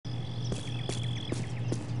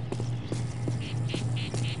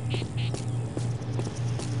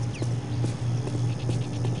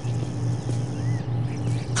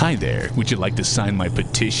Hi there, would you like to sign my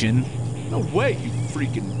petition? No way, you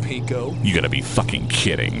freaking pinko. You gotta be fucking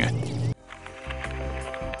kidding.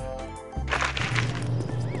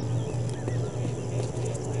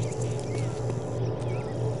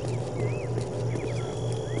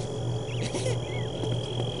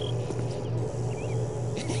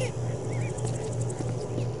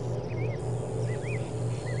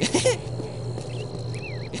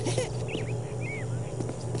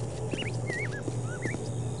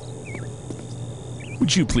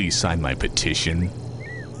 Would you please sign my petition?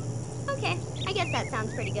 Okay, I guess that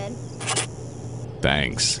sounds pretty good.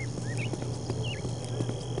 Thanks.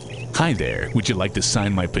 Hi there, would you like to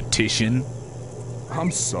sign my petition?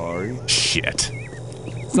 I'm sorry. Shit.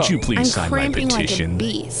 Would you please sign my petition? I'm cramping like a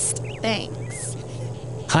beast. Thanks.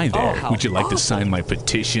 Hi there, how would you like to awful. sign my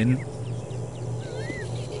petition?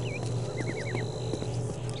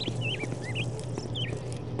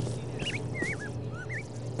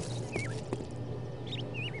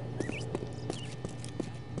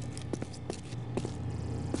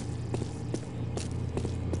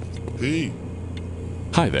 Hey,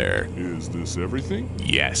 Hi there. is this everything?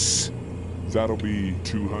 Yes. That'll be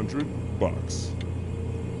 $200.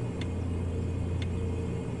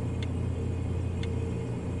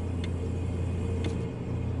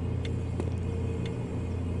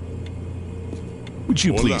 Would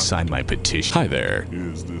you Hola. please sign my petition? Hi there.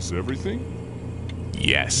 Is this everything?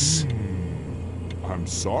 Yes. I'm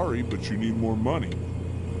sorry, but you need more money.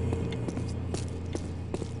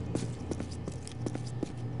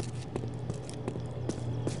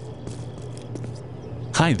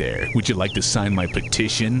 Hi there, would you like to sign my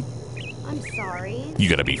petition? I'm sorry. You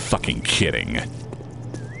gotta be fucking kidding.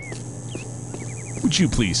 Would you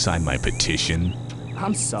please sign my petition?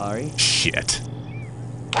 I'm sorry. Shit.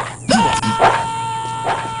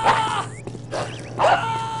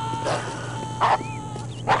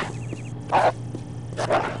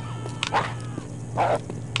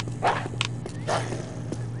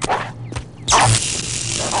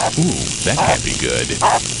 Ooh, that can't be good.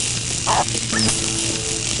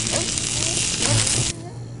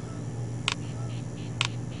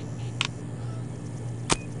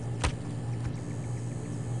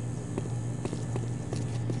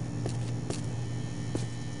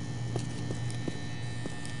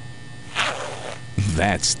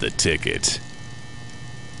 That's the ticket.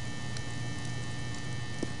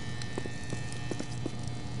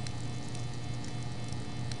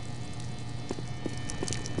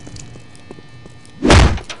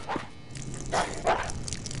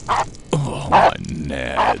 Oh, my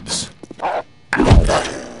nads.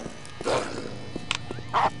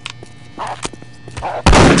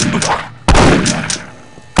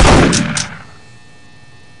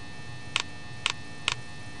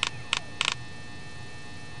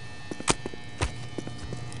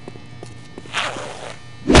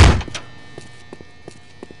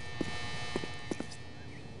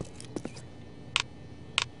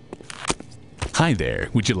 Hi there,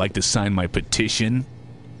 would you like to sign my petition?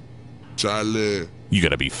 Chale. You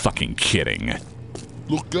gotta be fucking kidding.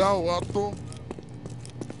 Look out, vato.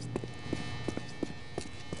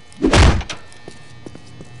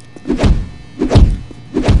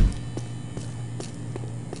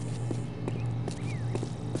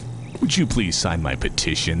 Would you please sign my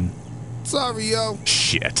petition? Sorry, yo.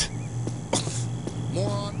 Shit.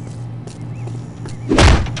 Moron.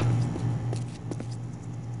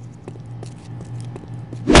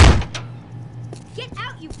 Get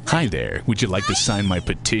out, you Hi there, would you like to sign my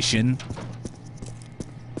petition?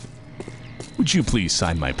 Would you please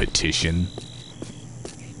sign my petition?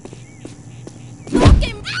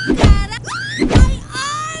 Fucking my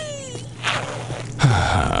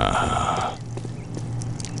eye!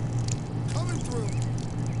 Coming through.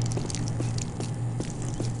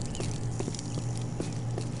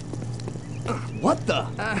 What the?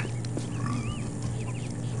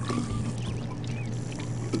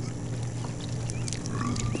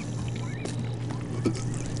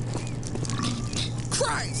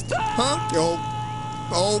 Christ. Huh? Yo.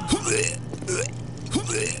 Oh.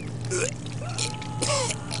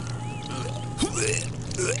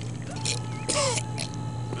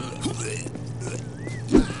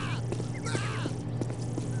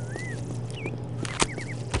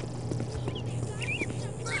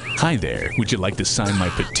 Hi there, would you like to sign my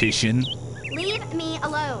petition? Leave me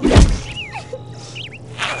alone.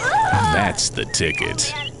 That's the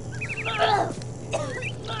ticket.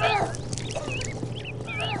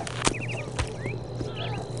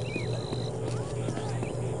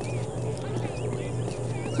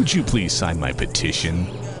 Would you please sign my petition?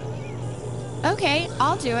 Okay,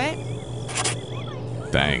 I'll do it.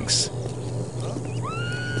 Thanks.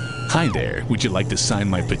 Hi there, would you like to sign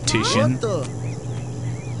my petition? What the?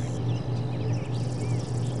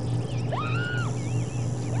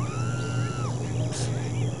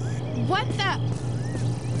 What the?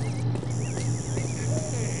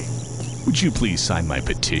 Would you please sign my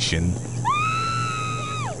petition?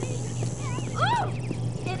 Ooh!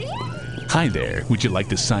 Idiot! Hi there, would you like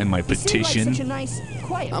to sign my You seem petition? like such a nice,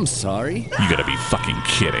 quiet. I'm sorry. You gotta be fucking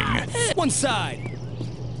kidding. One side.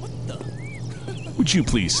 Would you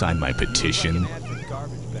please sign my petition?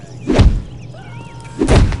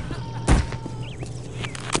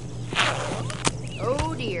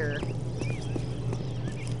 Oh dear.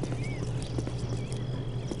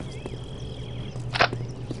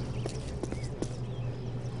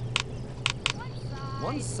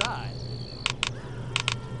 One side.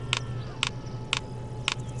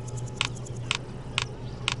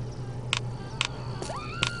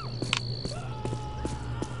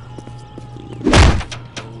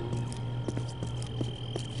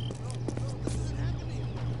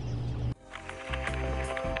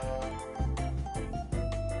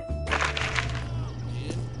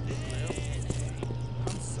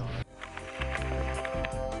 I'm sorry.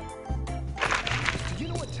 Do you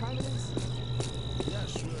know what time it is? Yeah,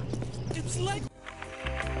 sure. It's like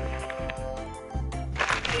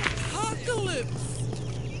apocalypse.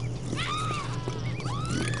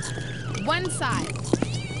 One side.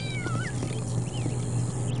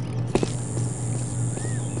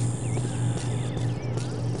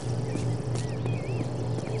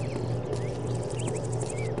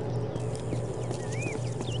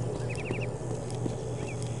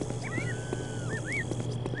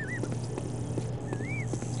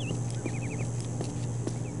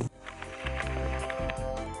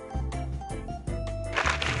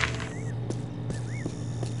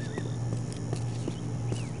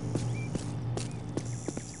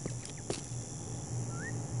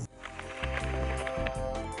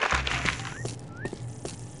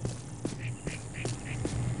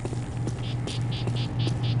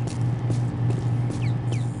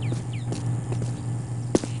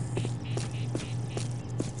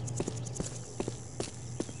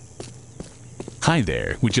 Hi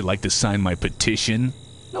there, would you like to sign my petition?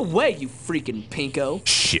 No way, you freaking pinko.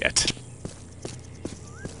 Shit.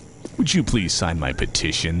 Would you please sign my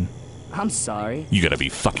petition? I'm sorry. You gotta be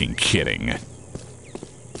fucking kidding.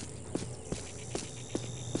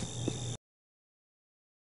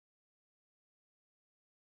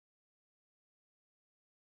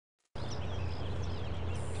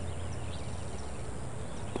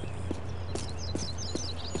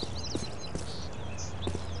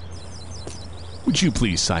 Would you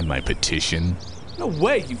please sign my petition? No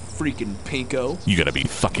way, you freaking pinko. You gotta be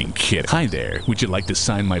fucking kidding. Hi there, would you like to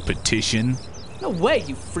sign my petition? No way,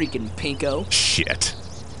 you freaking pinko. Shit.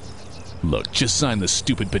 Look, just sign the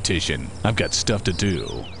stupid petition. I've got stuff to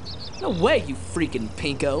do. No way, you freaking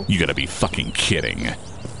pinko. You gotta be fucking kidding.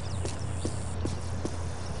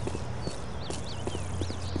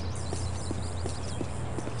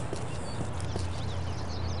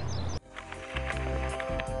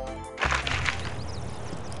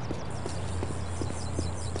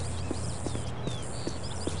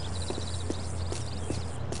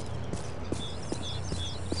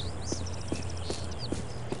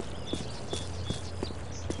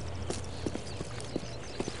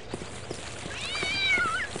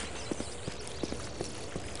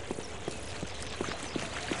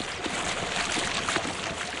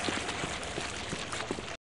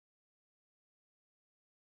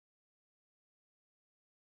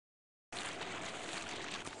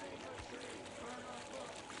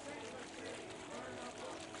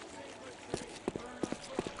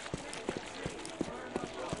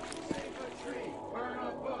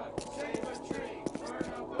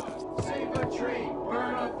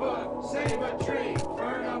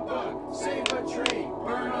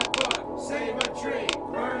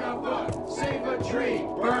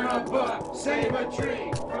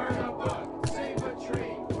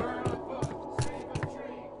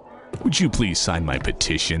 Would you please sign my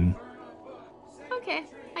petition? Okay,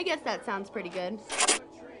 I guess that sounds pretty good.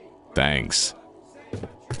 Thanks.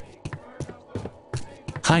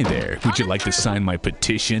 Hi there, would you like to sign my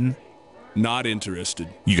petition? Not interested.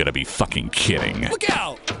 You gotta be fucking kidding. Look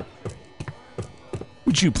out!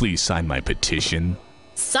 Would you please sign my petition?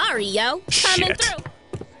 Sorry, yo. Coming Shit. through.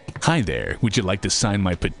 Hi there, would you like to sign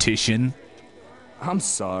my petition? I'm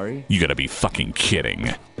sorry. You gotta be fucking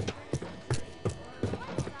kidding.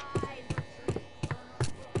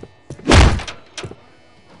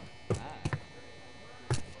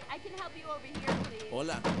 I can help you over here, please.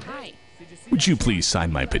 Hola. Hi. Would you please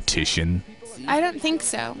sign my petition? I don't think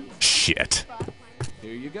so. Shit.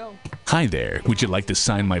 Here you go. Hi there. Would you like to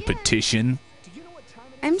sign my petition?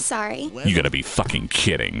 I'm sorry. You gotta be fucking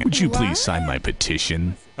kidding. Would you please sign my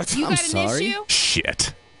petition? You I'm got an sorry. issue?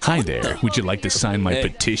 Shit. Hi there. Would you like to sign my Hey.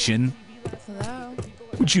 petition? Hello?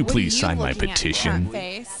 Would you What are please you sign my looking at, petition? cat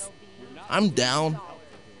face? I'm down.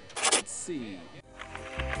 Let's see.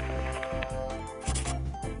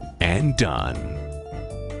 And done.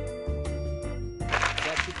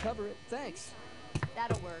 That should cover it. Thanks.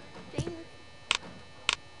 That'll work. Thanks.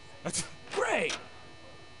 That's great.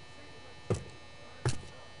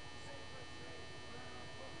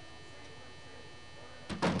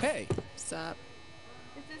 Hey. Sup?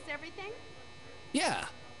 Is this everything? Yeah.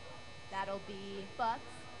 That'll be bucks.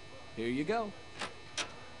 Here you go.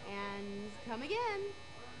 And come again.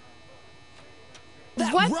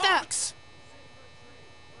 That What the- rocks.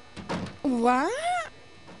 What?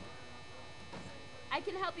 I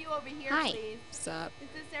can help you over here, Hi. please. Sup? Is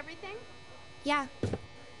this everything? Yeah.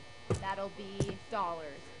 That'll be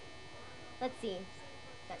dollars. Let's see.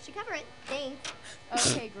 That should cover it. Thanks.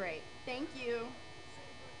 Okay, great. Thank you.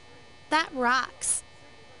 That rocks.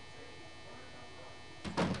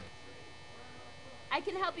 I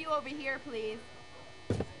can help you over here, please.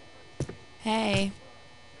 Hey.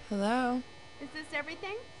 Hello? Is this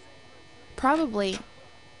everything? Probably.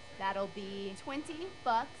 That'll be 20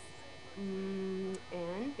 bucks. And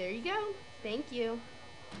there you go. Thank you.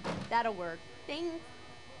 That'll work. Thanks.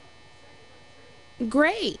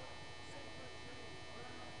 Great.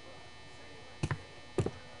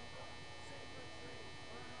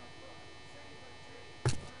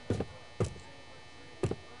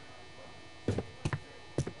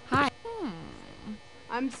 Hi.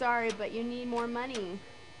 I'm sorry, but you need more money.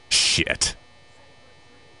 Shit.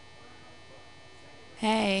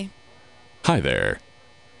 Hey. Hi there.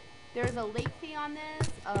 There's a late fee on this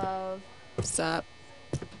of Sup?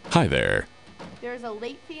 Hi there. There's a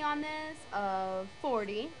late fee on this of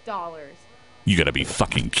 $40. You gotta be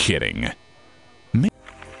fucking kidding.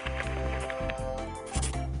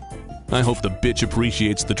 I hope the bitch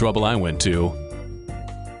appreciates the trouble I went to.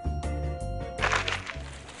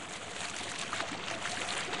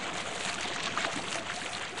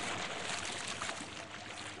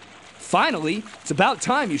 Finally, it's about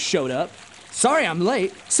time you showed up. Sorry I'm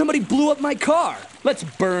late. Somebody blew up my car. Let's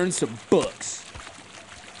burn some books.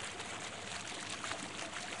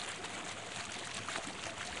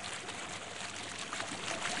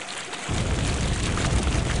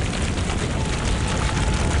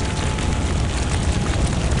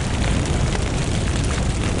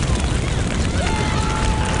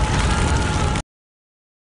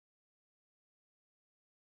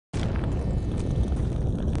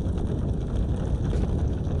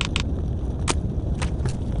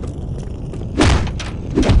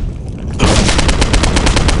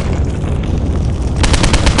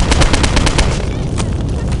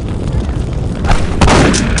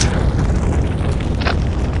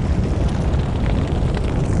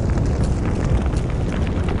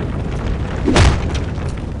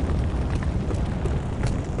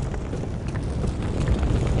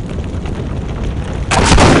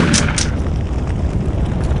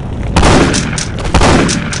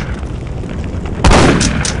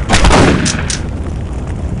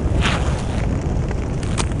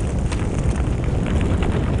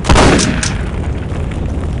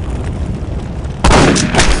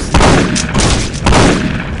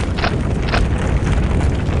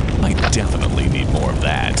 Definitely need more of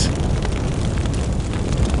that.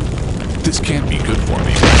 This can't be good for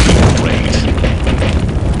me, but it'd be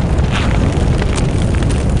great.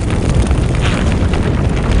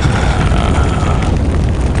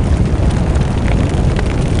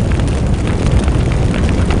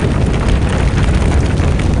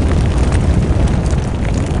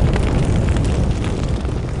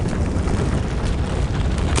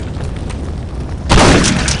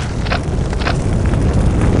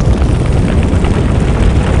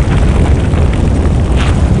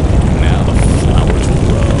 Now the flowers will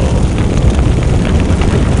grow.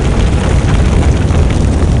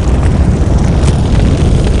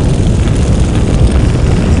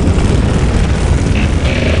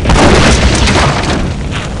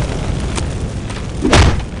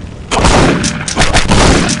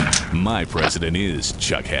 My president is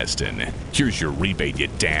Chuck Heston. Here's your rebate, you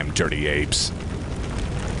damn dirty apes.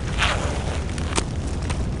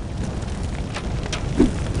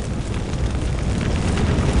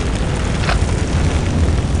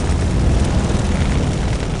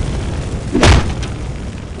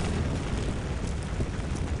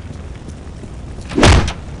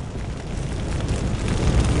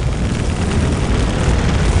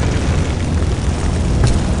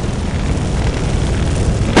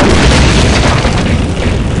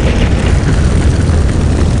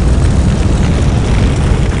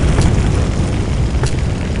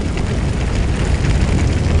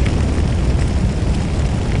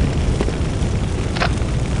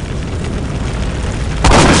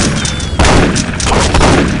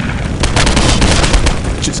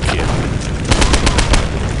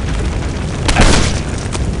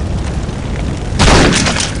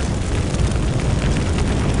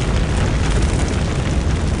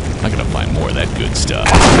 stuff.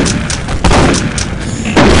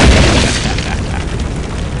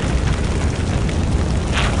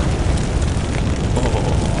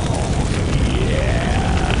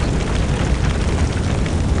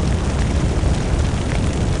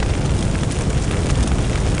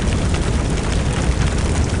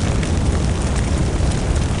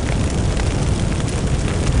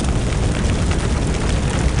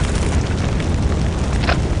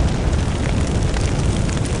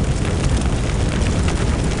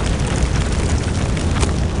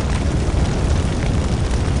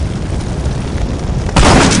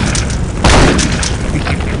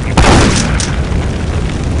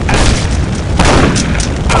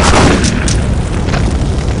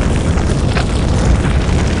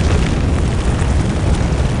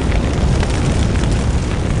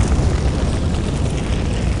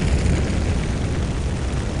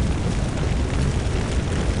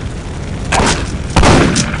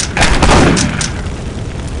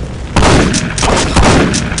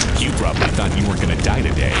 Thought you weren't gonna die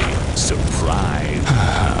today. Surprise.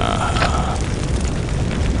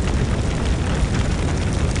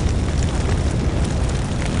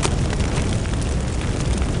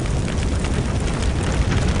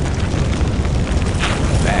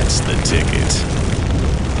 That's the ticket.